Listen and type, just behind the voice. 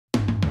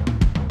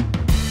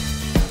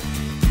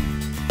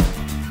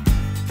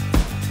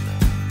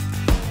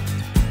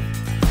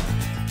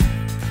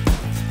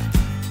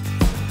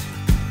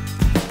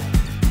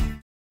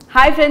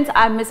Hi friends,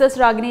 I am Mrs.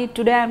 Ragini.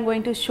 Today I am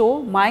going to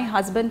show my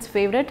husband's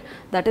favorite,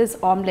 that is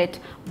omelette.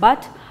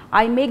 But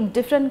I make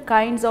different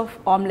kinds of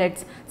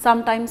omelettes.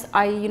 Sometimes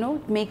I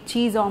make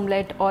cheese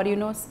omelette, or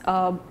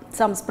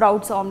some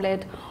sprouts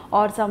omelette,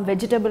 or some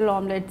vegetable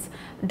omelettes,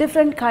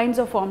 different kinds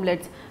of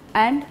omelettes,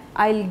 and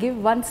I'll give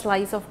one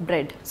slice of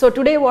bread. So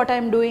today what I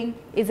am doing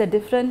is a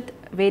different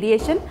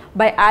variation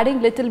by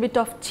adding little bit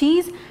of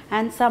cheese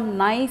and some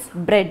nice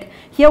bread.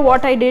 Here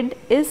what I did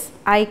is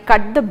I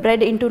cut the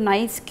bread into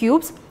nice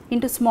cubes,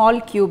 into small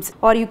cubes,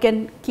 or you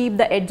can keep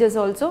the edges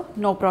also,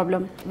 no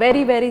problem.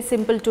 Very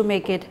simple to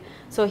make it.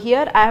 So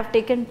here I have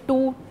taken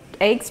 2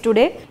 eggs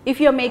today. If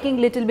you are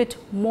making little bit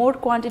more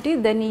quantity,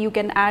 then you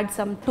can add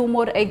some 2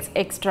 more eggs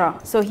extra.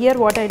 So here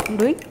what I am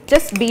doing,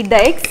 just beat the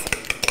eggs.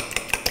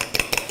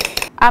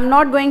 I am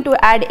not going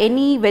to add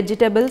any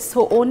vegetables,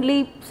 so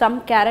only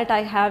some carrot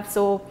I have,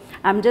 so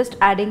I am just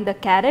adding the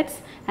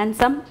carrots and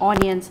some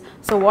onions.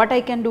 So what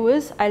I can do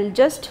is I will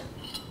just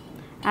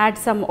add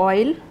some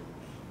oil.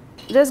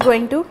 Just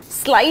going to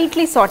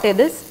slightly saute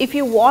this. If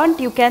you want,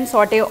 you can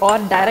saute, or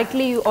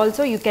directly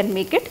you can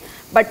make it,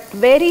 but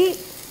very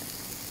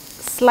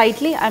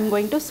slightly I am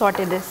going to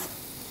saute this.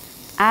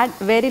 Add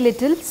very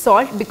little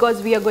salt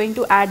because we are going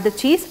to add the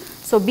cheese,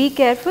 so be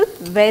careful,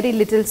 very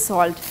little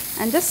salt,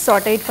 and just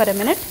saute it for a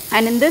minute.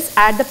 And in this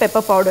add the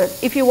pepper powder.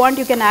 If you want,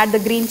 you can add the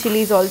green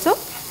chilies also,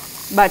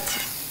 but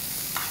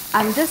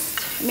I am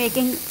just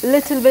making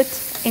little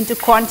bit into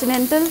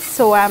continental,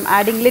 so I am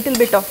adding little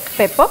bit of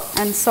pepper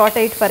and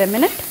saute it for a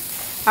minute.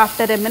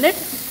 After a minute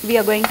we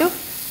are going to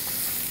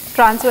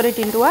transfer it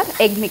into our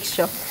egg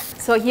mixture.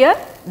 So here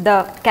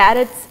the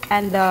carrots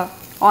and the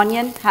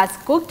onion has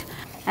cooked,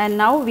 and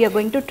now we are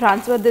going to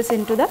transfer this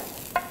into the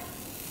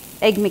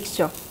egg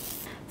mixture.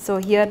 So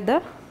here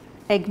the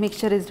egg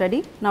mixture is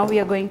ready. Now we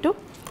are going to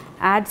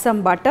add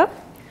some butter.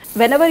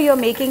 Whenever you are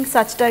making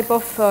such type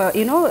of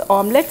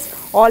omelettes,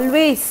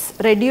 always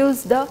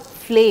reduce the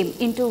flame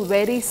into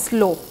very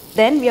slow.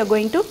 Then we are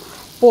going to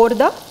pour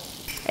the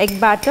egg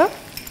batter.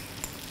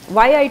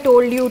 Why I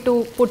told you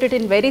to put it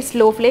in very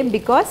slow flame,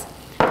 because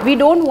we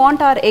don't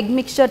want our egg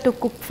mixture to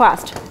cook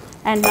fast.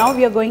 And now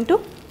we are going to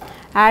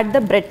add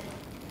the bread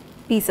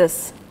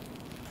pieces.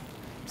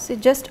 So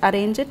just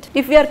arrange it.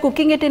 If we are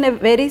cooking it in a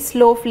very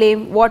slow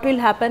flame, what will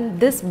happen?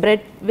 This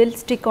bread will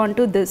stick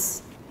onto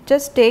this.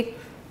 Just take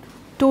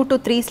 2 to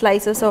 3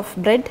 slices of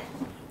bread.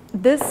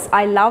 This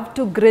I love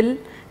to grill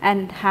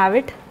and have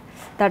it.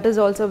 That is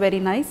also very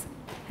nice.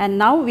 And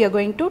now we are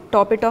going to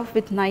top it off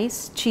with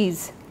nice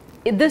cheese.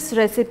 This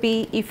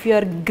recipe, if you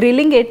are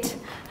grilling it,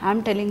 I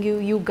am telling you,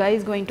 you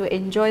guys going to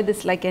enjoy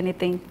this like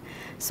anything.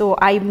 So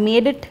I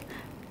made it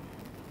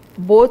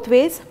both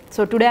ways.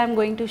 So today I am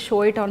going to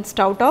show it on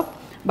stove top,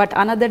 but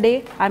another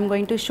day I am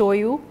going to show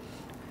you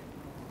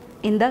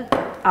in the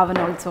oven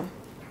also.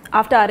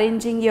 After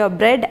arranging your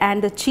bread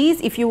and the cheese,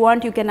 if you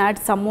want, you can add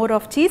some more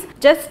of cheese.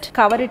 Just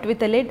cover it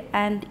with a lid,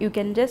 and you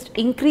can just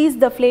increase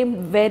the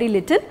flame very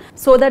little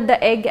so that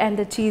the egg and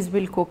the cheese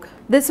will cook.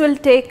 This will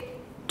take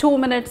 2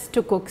 minutes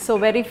to cook, so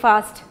very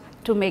fast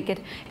to make it.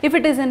 If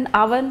it is in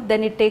oven,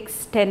 then it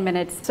takes 10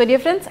 minutes. So dear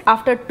friends,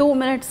 after 2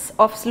 minutes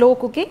of slow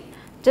cooking,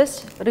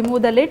 just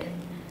remove the lid.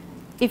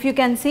 If you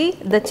can see,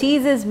 the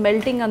cheese is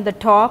melting on the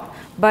top,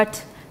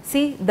 but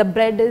see, the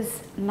bread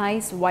is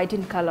nice white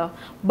in color.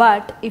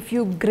 But if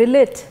you grill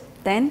it,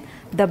 then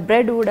the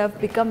bread would have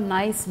become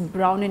nice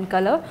brown in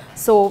color.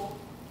 So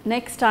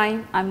next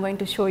time I am going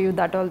to show you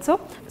that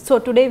also. So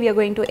today we are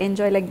going to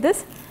enjoy like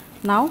this.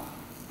 Now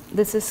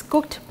this is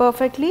cooked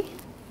perfectly.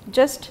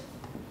 Just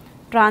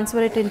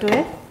transfer it into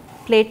a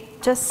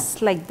plate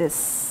just like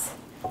this.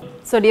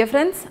 So dear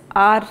friends,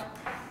 our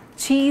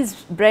cheese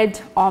bread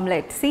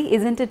omelette. See,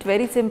 isn't it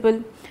very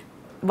simple?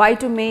 Why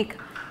to make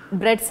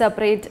bread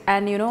separate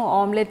and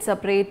omelette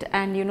separate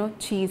and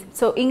cheese?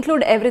 So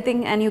include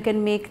everything and you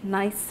can make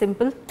nice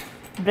simple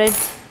bread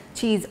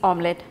cheese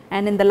omelette.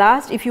 And in the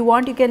last, if you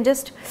want, you can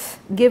just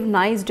give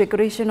nice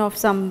decoration of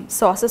some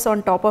sauces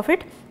on top of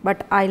it,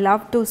 but I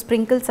love to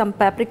sprinkle some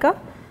paprika.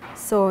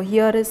 So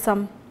here is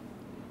some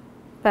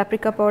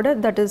paprika powder.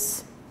 That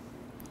is,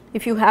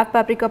 if you have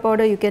paprika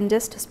powder, you can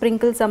just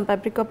sprinkle some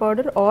paprika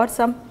powder, or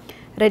some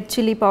red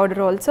chilli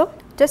powder also.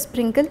 Just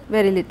sprinkle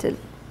very little.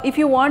 If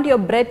you want your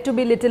bread to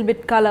be little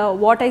bit color,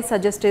 what I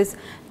suggest is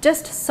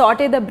just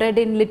saute the bread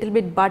in little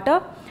bit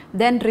butter,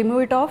 then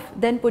remove it off,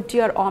 then put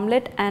your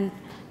omelette and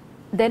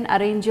then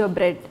arrange your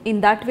bread.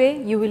 In that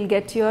way you will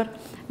get your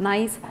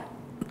nice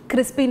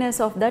crispiness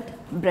of that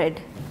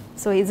bread.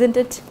 So isn't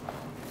it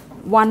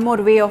one more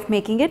way of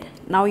making it?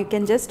 Now you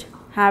can just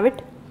have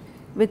it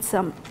with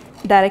some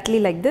directly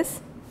like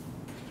this.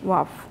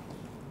 Wow,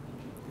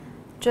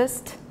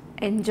 just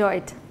enjoy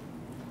it.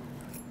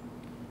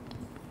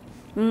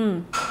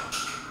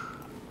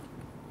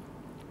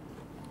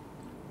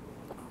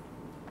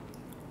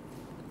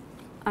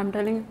 I'm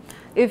telling you,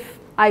 if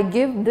I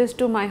give this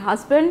to my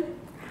husband,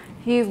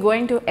 he is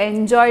going to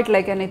enjoy it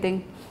like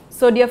anything.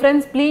 So dear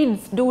friends,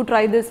 please do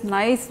try this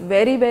nice,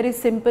 very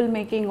simple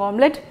making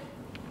omelette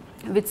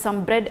with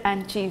some bread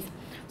and cheese.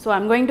 So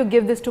I'm going to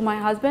give this to my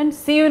husband.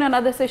 See you in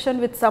another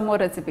session with some more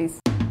recipes.